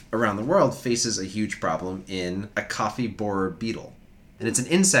coffee around the world faces a huge problem in a coffee borer beetle. And it's an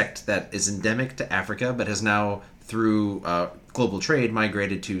insect that is endemic to Africa, but has now, through global trade,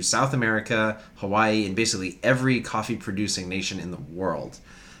 migrated to South America, Hawaii, and basically every coffee-producing nation in the world,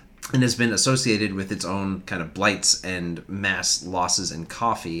 and has been associated with its own kind of blights and mass losses in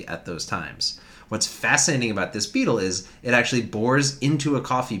coffee at those times. What's fascinating about this beetle is it actually bores into a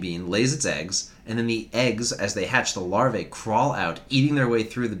coffee bean, lays its eggs, and then the eggs, as they hatch, the larvae crawl out, eating their way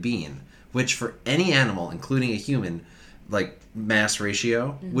through the bean, which for any animal, including a human, like mass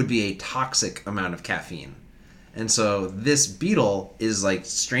ratio, would be a toxic amount of caffeine. And so this beetle is like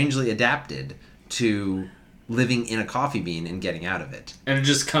strangely adapted to living in a coffee bean and getting out of it. And it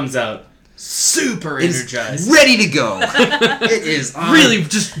just comes out super It's energized. ready to go. It is on. Really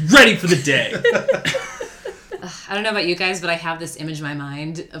just ready for the day. I don't know about you guys, but I have this image in my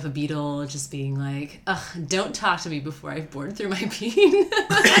mind of a beetle just being like, ugh, don't talk to me before I've bored through my bean.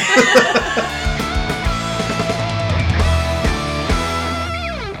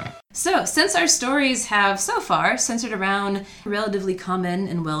 So, since our stories have so far centered around relatively common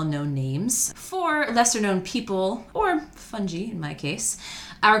and well-known names for lesser-known people, or fungi in my case,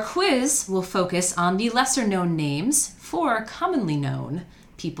 our quiz will focus on the lesser-known names for commonly known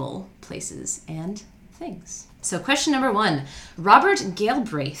people, places, and things. So question number 1. Robert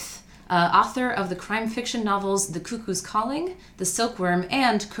Galbraith, author of the crime fiction novels The Cuckoo's Calling, The Silkworm,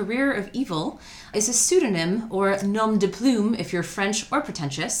 and Career of Evil, is a pseudonym, or nom de plume if you're French or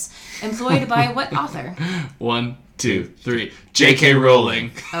pretentious, employed by what author? 1, 2, 3. J.K.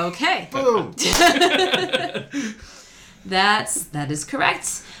 Rowling. Okay. Boom. That is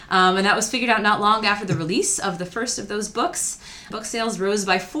correct. And that was figured out not long after the release of the first of those books. Book sales rose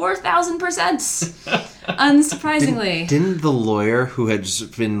by 4,000%. Unsurprisingly. Didn't the lawyer who had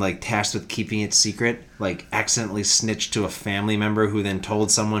just been like tasked with keeping it secret like accidentally snitched to a family member who then told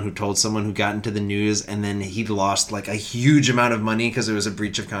someone who got into the news, and then he lost like a huge amount of money because it was a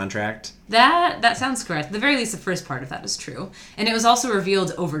breach of contract? That sounds correct. At the very least, the first part of that is true. And it was also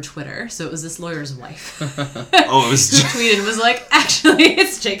revealed over Twitter, so it was this lawyer's wife. Oh, it was who tweeted and was like, actually,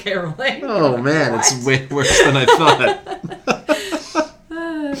 it's J.K. Rowling. Oh man, What? it's way worse than I thought.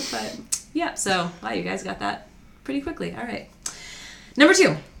 But yeah, so wow, you guys got that pretty quickly. All right. Number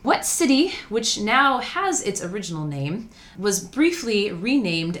 2. What city, which now has its original name, was briefly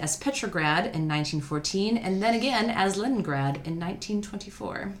renamed as Petrograd in 1914 and then again as Leningrad in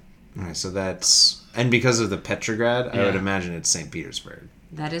 1924? Alright, so that's, and because of the Petrograd, I would Yeah. imagine it's St. Petersburg.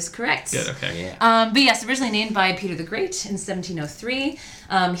 That is correct. Good, okay. Yeah. But yes, originally named by Peter the Great in 1703.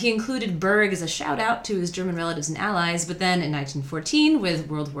 He included Berg as a shout-out to his German relatives and allies, but then in 1914, with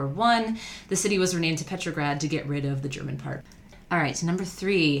World War I, the city was renamed to Petrograd to get rid of the German part. All right, number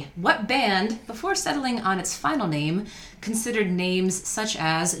 3. What band, before settling on its final name, considered names such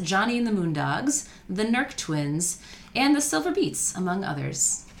as Johnny and the Moondogs, the Nurk Twins, and the Silver Beats, among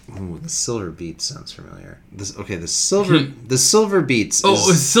others? Ooh, the Silver Beats sounds familiar. The Silver Beats. Oh, is,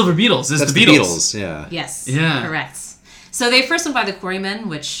 it's Silver Beatles. It's that's the Beatles. Yeah. Yes, Yeah. correct. So they first went by the Quarrymen,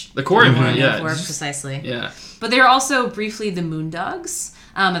 which... The Quarrymen, yeah. For, precisely. Yeah. But they were also briefly the Moondogs.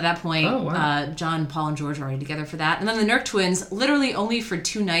 At that point, Oh, wow. John, Paul, and George were already together for that. And then the Nurk Twins, literally only for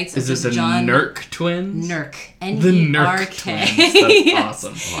 2 nights. Is of it the just John Nurk Twins? Nurk. The Nurk N-E-R-K. Twins. That's Yes.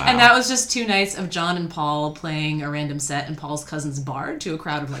 awesome. Wow. And that was just 2 nights of John and Paul playing a random set in Paul's cousin's bar to a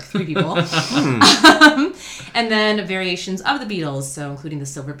crowd of like 3 people. And then variations of the Beatles, so including the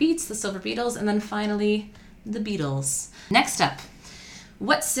Silver Beats, the Silver Beatles, and then finally the Beatles. Next up,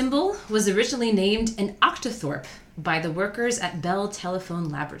 what symbol was originally named an octothorpe by the workers at Bell Telephone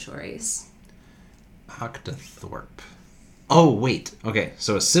Laboratories? Octothorpe. Oh, wait. Okay,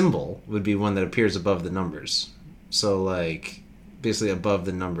 so a symbol would be one that appears above the numbers. So, like, basically above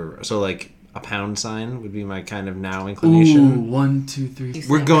the number. So, like, a pound sign would be my kind of now Ooh, inclination. 1, 2, 3.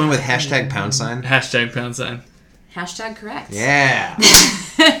 We're going with hashtag pound sign. Hashtag pound sign. Hashtag correct. Yeah.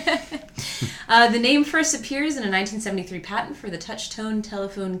 The name first appears in a 1973 patent for the touch-tone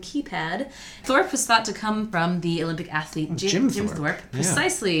telephone keypad. Thorpe was thought to come from the Olympic athlete Jim Thorpe,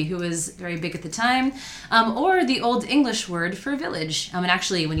 precisely, who was very big at the time, or the Old English word for village. And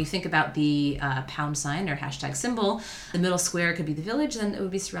actually, when you think about the pound sign or hashtag symbol, the middle square could be the village, then it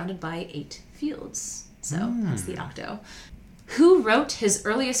would be surrounded by 8 fields. So that's the octo. Who wrote his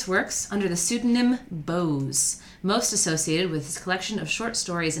earliest works under the pseudonym Bose, most associated with his collection of short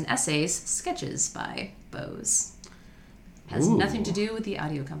stories and essays, Sketches by Bose? Has nothing to do with the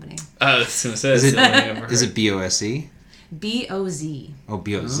audio company. I was going to say, is it B-O-S-E? B-O-Z. Oh,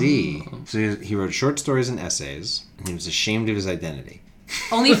 B-O-Z. Oh. So he wrote short stories and essays, and he was ashamed of his identity.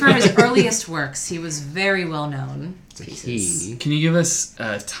 Only for his earliest works. He was very well known. Can you give us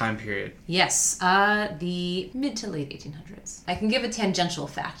a time period? Yes, the mid to late 1800s. I can give a tangential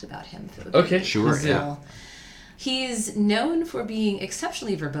fact about him. Okay, sure, yeah. He's known for being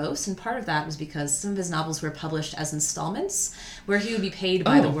exceptionally verbose, and part of that was because some of his novels were published as installments, where he would be paid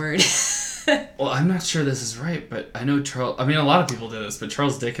by the word. Well, I'm not sure this is right, but I know a lot of people did this, but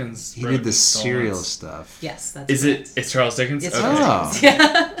Charles Dickens He did the serial stuff. Yes, that's It's Charles Dickens? It's Charles Dickens,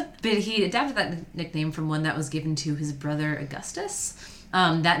 yeah. But he adapted that nickname from one that was given to his brother Augustus.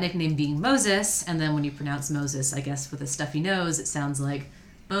 That nickname being Moses, and then when you pronounce Moses, I guess with a stuffy nose, it sounds like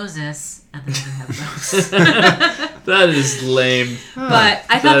Moses, and then you have Moses. That is lame. But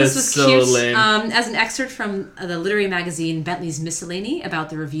I thought this was so cute. Lame. As an excerpt from the literary magazine Bentley's Miscellany about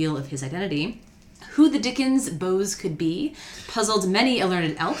the reveal of his identity, who the Dickens Bose could be puzzled many a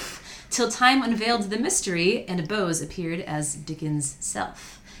learned elf, till time unveiled the mystery, and Bose appeared as Dickens'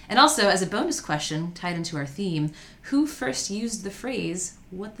 self. And also, as a bonus question tied into our theme, who first used the phrase,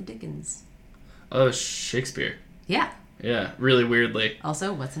 "What the Dickens"? Oh, Shakespeare. Yeah. Yeah, really weirdly.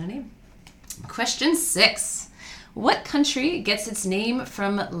 Also, what's in a name? Question 6. What country gets its name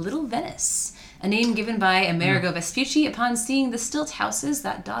from Little Venice? A name given by Amerigo Vespucci upon seeing the stilt houses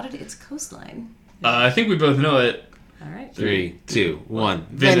that dotted its coastline. I think we both know it. All right. 3, 2, 1.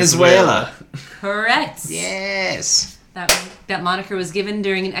 Venezuela. Correct. Yes. That moniker was given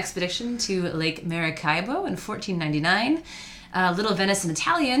during an expedition to Lake Maracaibo in 1499. Little Venice in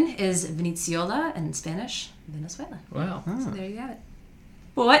Italian is Veneziola, and in Spanish, Venezuela. Wow. So there you have it.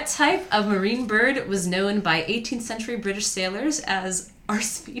 What type of marine bird was known by 18th century British sailors as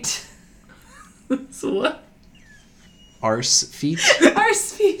arse feet? So what? Arse feet?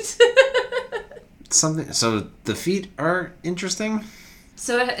 Arse feet. Something. So the feet are interesting?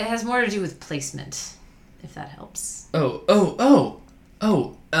 So it has more to do with placement, if that helps.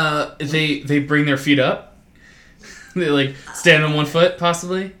 They bring their feet up? They like stand on one foot,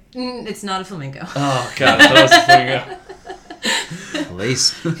 possibly? It's not a flamingo. Oh god, that was a flamingo.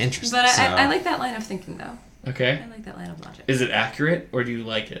 Lace, interesting. But I like that line of thinking, though. Okay. I like that line of logic. Is it accurate, or do you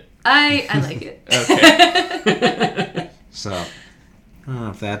like it? I like it. Okay. So, I don't know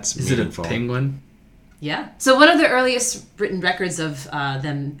if that's Is meaningful. it a penguin? Yeah. So one of the earliest written records of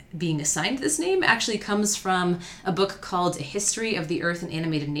them being assigned this name actually comes from a book called A History of the Earth and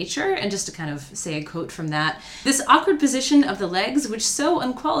Animated Nature. And just to kind of say a quote from that, this awkward position of the legs, which so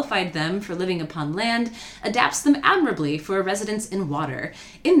unqualified them for living upon land, adapts them admirably for a residence in water,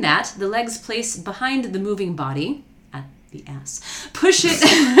 in that the legs place behind the moving body, at the ass, push it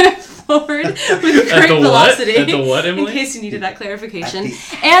forward with great velocity. At the what, Emily? In case you needed that clarification.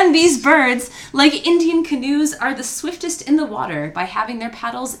 And these birds, like Indian canoes, are the swiftest in the water by having their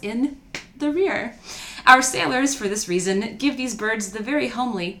paddles in the rear. Our sailors, for this reason, give these birds the very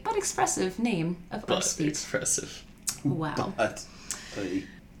homely but expressive name of arse feet. Expressive. Wow. But,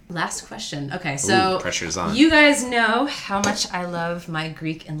 Last question. Okay, so pressure's on. You guys know how much I love my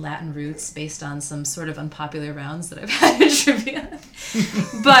Greek and Latin roots based on some sort of unpopular rounds that I've had in trivia.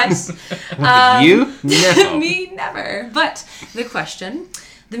 But you? No. me never. But the question: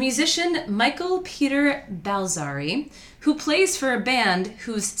 the musician Michael Peter Balzari, who plays for a band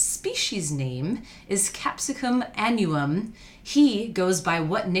whose species name is Capsicum annuum, he goes by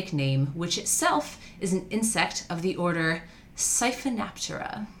what nickname, which itself is an insect of the order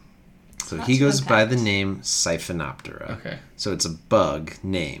Siphonaptera? So he goes by the name Siphonaptera. Okay. So it's a bug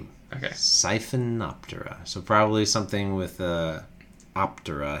name. Okay. Siphonaptera. So probably something with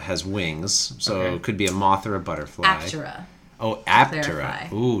Optera has wings. So Okay. it could be a moth or a butterfly. Aptera. Oh, clarify.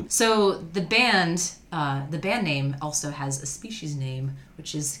 Aptera. Ooh. So the band name also has a species name,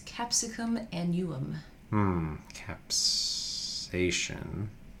 which is Capsicum annuum. Capsation.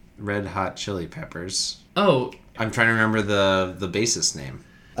 Red Hot Chili Peppers. Oh, I'm trying to remember the bassist name.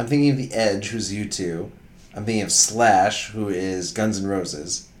 I'm thinking of The Edge, who's U2. I'm thinking of Slash, who is Guns N'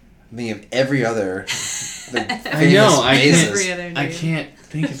 Roses. I'm thinking of every other I know. I bassist. Every other I name. can't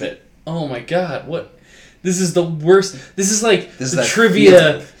think of it. Oh my god, what? This is the worst. This is like This is the that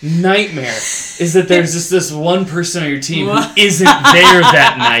trivia nightmare. Is that there's just this one person on your team who isn't there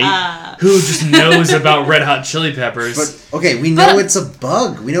that night, who just knows about Red Hot Chili Peppers. But okay, we know it's a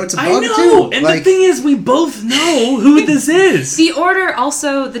bug. We know it's a bug I know, too. and the thing is, we both know who this is. The order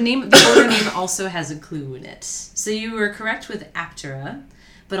also, the order name also has a clue in it. So you were correct with Aptera,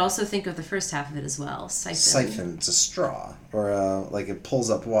 but also think of the first half of it as well. Siphon. It's a straw, or like it pulls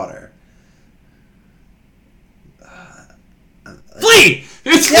up water. Flea!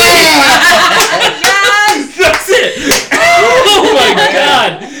 It's Flea! Yes! That's it! Oh my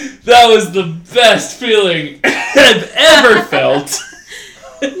god! That was the best feeling I've ever felt.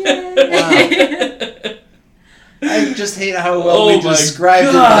 I just hate how well we my described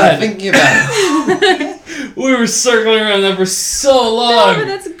it God. without thinking about it. We were circling around that for so long. Oh,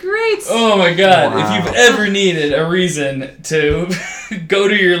 that's great. Oh my god, Wow. if you've ever needed a reason to go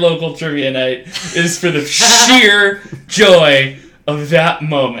to your local trivia night, it is for the sheer joy of that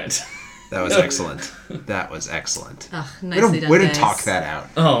moment. That was excellent. That was excellent. Oh, nicely done, Way to guys. talk that out.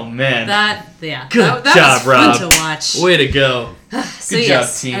 Oh man. That Good was job, fun Rob. to watch. Way to go. So Good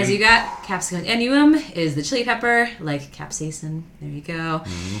yes, job, team. as you got capsicum annuum is the chili pepper, like capsaicin. There you go.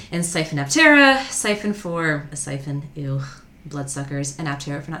 And siphon aptera, siphon for a siphon. Ew. Bloodsuckers, and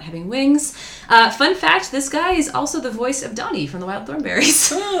Aptera for not having wings. Fun fact, this guy is also the voice of Donnie from the Wild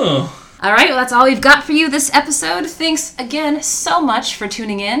Thornberries. Oh. All right, well, that's all we've got for you this episode. Thanks again so much for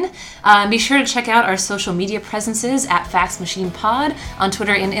tuning in. Be sure to check out our social media presences at Fax Machine Pod on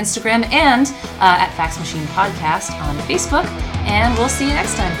Twitter and Instagram, and at Fax Machine Podcast on Facebook. And we'll see you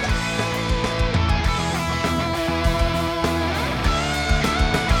next time.